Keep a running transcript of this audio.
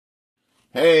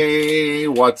Hey,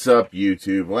 what's up,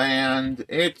 YouTube land?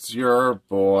 It's your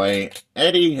boy,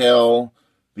 Eddie Hill,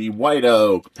 the White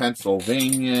Oak,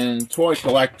 Pennsylvanian toy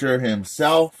collector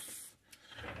himself.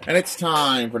 And it's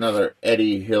time for another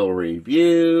Eddie Hill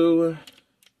review.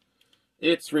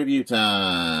 It's review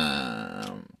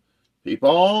time,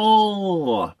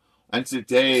 people. And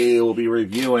today we'll be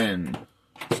reviewing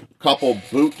a couple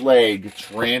bootleg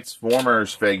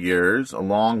Transformers figures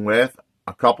along with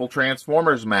a couple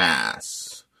Transformers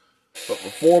masks. But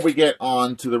before we get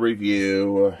on to the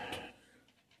review,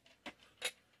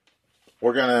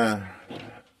 we're gonna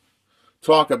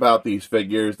talk about these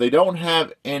figures. They don't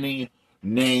have any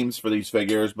names for these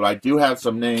figures, but I do have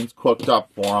some names cooked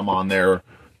up for them on their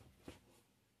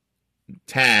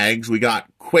tags. We got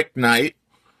Quick Knight,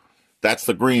 that's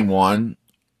the green one.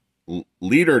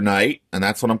 Leader Knight, and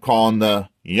that's what I'm calling the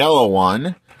yellow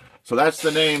one. So that's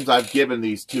the names I've given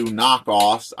these two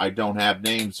knockoffs I don't have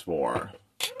names for.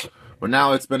 But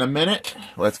now it's been a minute.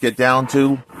 Let's get down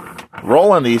to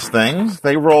rolling these things.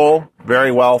 They roll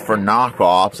very well for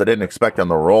knockoffs. I didn't expect them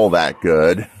to roll that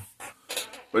good.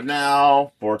 But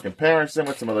now, for comparison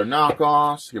with some other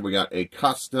knockoffs, here we got a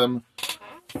custom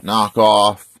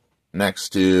knockoff next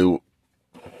to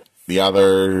the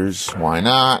others. Why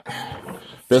not?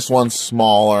 This one's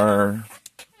smaller.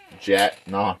 Jet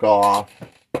knockoff.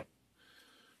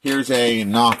 Here's a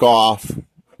knockoff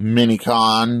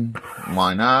Minicon.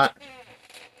 Why not?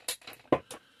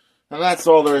 And that's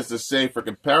all there is to say for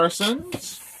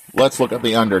comparisons. Let's look at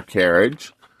the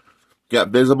undercarriage. Got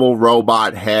visible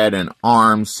robot head and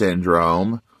arm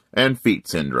syndrome and feet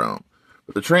syndrome.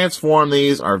 But to transform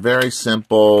these are very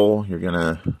simple. You're going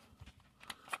to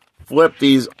flip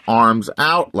these arms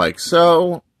out like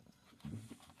so.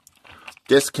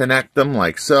 Disconnect them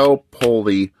like so. Pull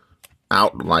the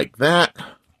out like that.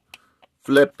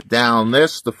 Flip down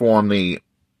this to form the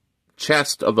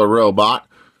chest of the robot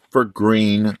for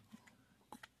green,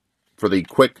 for the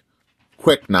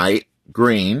Quick Knight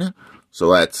green. So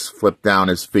let's flip down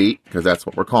his feet, because that's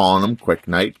what we're calling him, Quick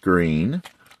Knight green.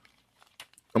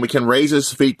 And we can raise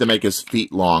his feet to make his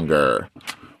feet longer,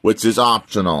 which is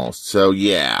optional. So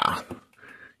yeah.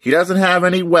 He doesn't have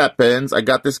any weapons. I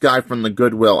got this guy from the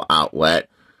Goodwill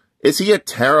outlet. Is he a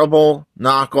terrible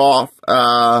knockoff?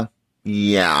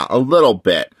 Yeah, a little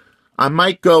bit. I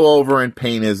might go over and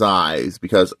paint his eyes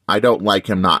because I don't like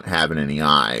him not having any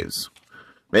eyes.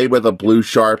 Maybe with a blue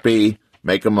Sharpie,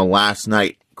 make him a Last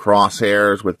Night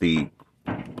Crosshairs with the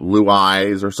blue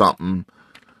eyes or something.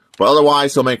 But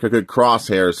otherwise, he'll make a good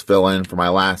Crosshairs fill-in for my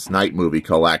Last Night movie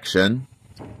collection.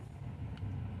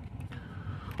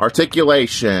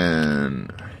 Articulation.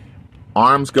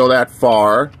 Arms go that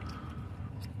far.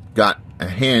 Got a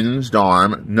hinged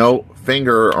arm. No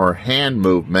finger or hand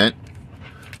movement.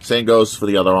 Same goes for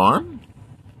the other arm.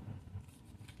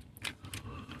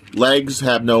 Legs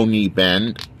have no knee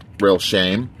bend. Real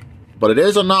shame. But it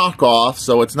is a knockoff,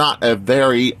 so it's not a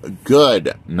very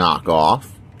good knockoff.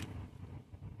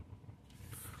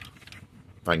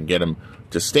 If I can get him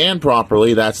to stand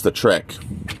properly, that's the trick.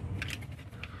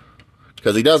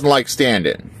 Because he doesn't like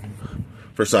standing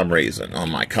for some reason on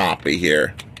my copy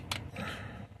here.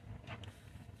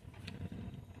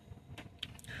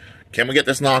 Can we get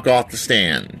this knockoff to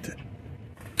stand?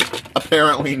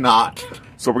 Apparently not.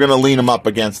 So we're going to lean him up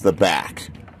against the back.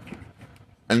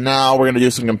 And now we're going to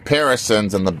do some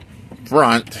comparisons in the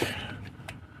front.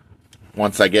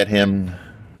 Once I get him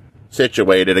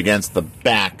situated against the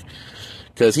back.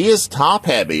 Because he is top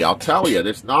heavy. I'll tell you,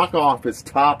 this knockoff is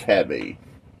top heavy.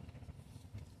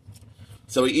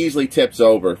 So he easily tips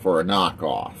over for a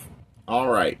knockoff.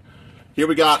 Alright. Here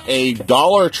we got a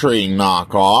Dollar Tree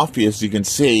knockoff. As you can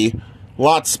see, a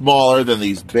lot smaller than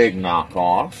these big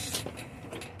knockoffs.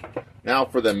 Now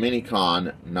for the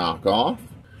Minicon knockoff.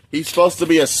 He's supposed to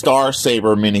be a Star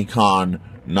Saber Minicon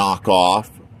knockoff.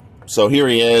 So here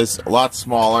he is, a lot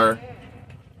smaller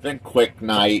than Quick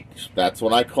Knight. That's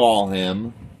what I call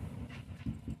him.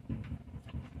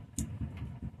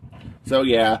 So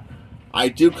yeah, I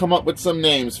do come up with some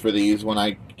names for these when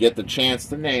I get the chance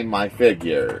to name my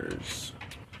figures.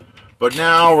 But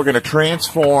now we're going to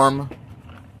transform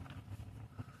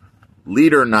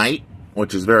Leader Knight,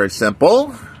 which is very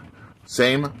simple.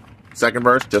 Same second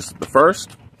verse, just the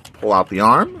first. Pull out the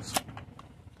arms.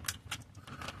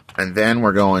 And then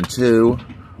we're going to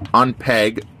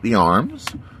unpeg the arms.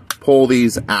 Pull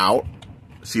these out.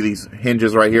 See these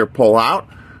hinges right here? Pull out.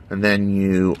 And then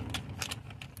you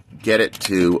get it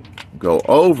to go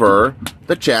over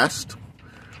the chest.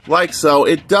 Like so.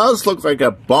 It does look like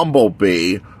a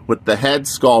bumblebee with the head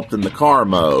sculpt in the car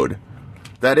mode.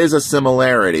 That is a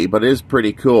similarity, but it is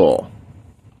pretty cool.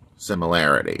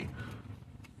 Similarity.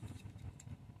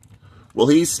 Will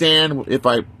he stand if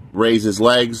I raise his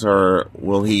legs, or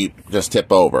will he just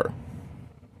tip over?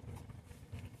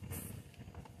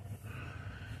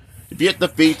 If you get the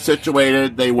feet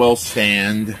situated, they will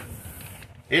stand.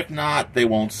 If not, they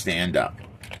won't stand up.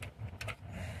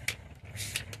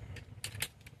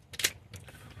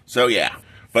 So yeah,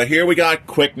 but here we got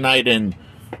Quick Knight and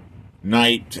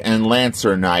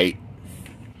Lancer Knight.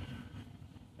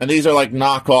 And these are like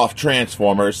knockoff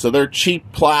Transformers, so they're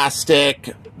cheap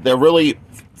plastic. They're really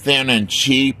thin and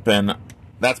cheap, and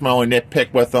that's my only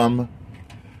nitpick with them.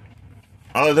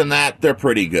 Other than that, they're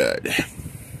pretty good.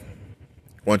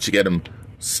 Once you get them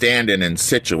standing and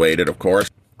situated, of course.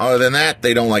 Other than that,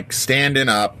 they don't like standing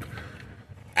up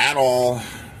at all.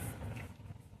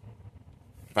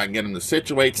 If I can get them to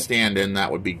situate, stand in,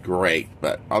 that would be great.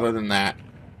 But other than that,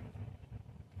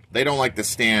 they don't like to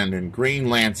stand, and Green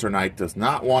Lancer Knight does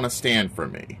not want to stand for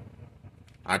me.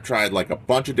 I tried like a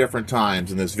bunch of different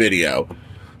times in this video.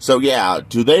 So yeah,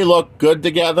 do they look good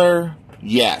together?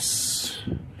 Yes.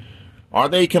 Are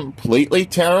they completely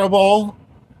terrible?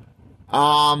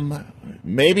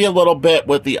 Maybe a little bit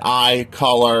with the eye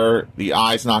color. The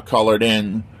eye's not colored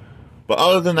in. But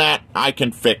other than that, I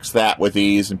can fix that with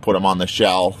ease and put them on the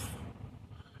shelf.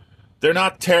 They're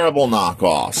not terrible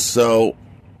knockoffs, so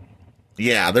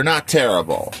yeah, they're not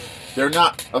terrible. They're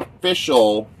not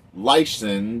official,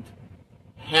 licensed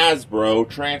Hasbro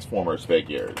Transformers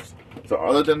figures. So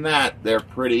other than that, they're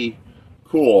pretty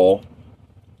cool,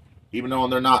 even though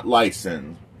they're not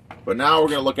licensed. But now we're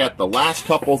going to look at the last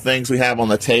couple things we have on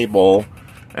the table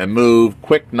and move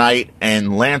Quick Knight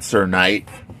and Lancer Knight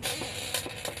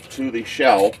to the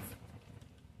shelf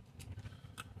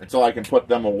until I can put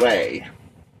them away.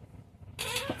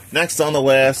 Next on the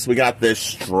list, we got this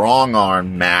strong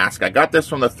arm mask. I got this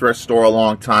from the thrift store a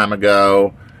long time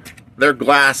ago. They're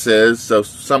glasses, so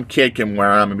some kid can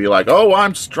wear them and be like, oh,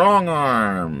 I'm strong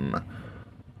arm.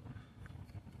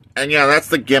 And yeah, that's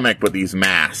the gimmick with these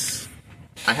masks.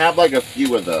 I have like a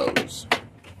few of those.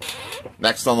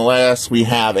 Next on the list, we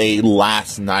have a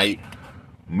Last Night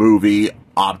movie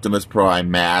Optimus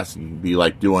Prime mask. You can be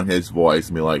like doing his voice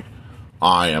and be like,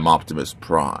 I am Optimus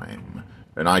Prime,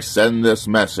 and I send this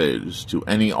message to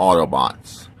any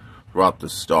Autobots throughout the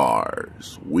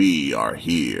stars. We are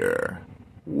here.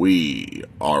 We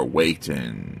are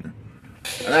waiting.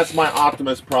 And that's my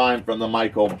Optimus Prime from the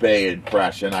Michael Bay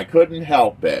impression. I couldn't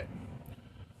help it.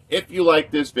 If you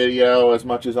like this video as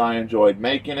much as I enjoyed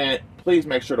making it, please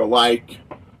make sure to like,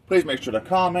 please make sure to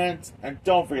comment, and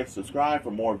don't forget to subscribe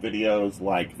for more videos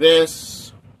like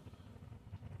this.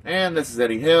 And this is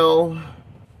Eddie Hill.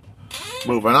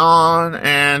 Moving on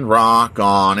and rock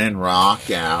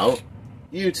out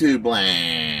YouTube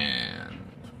land.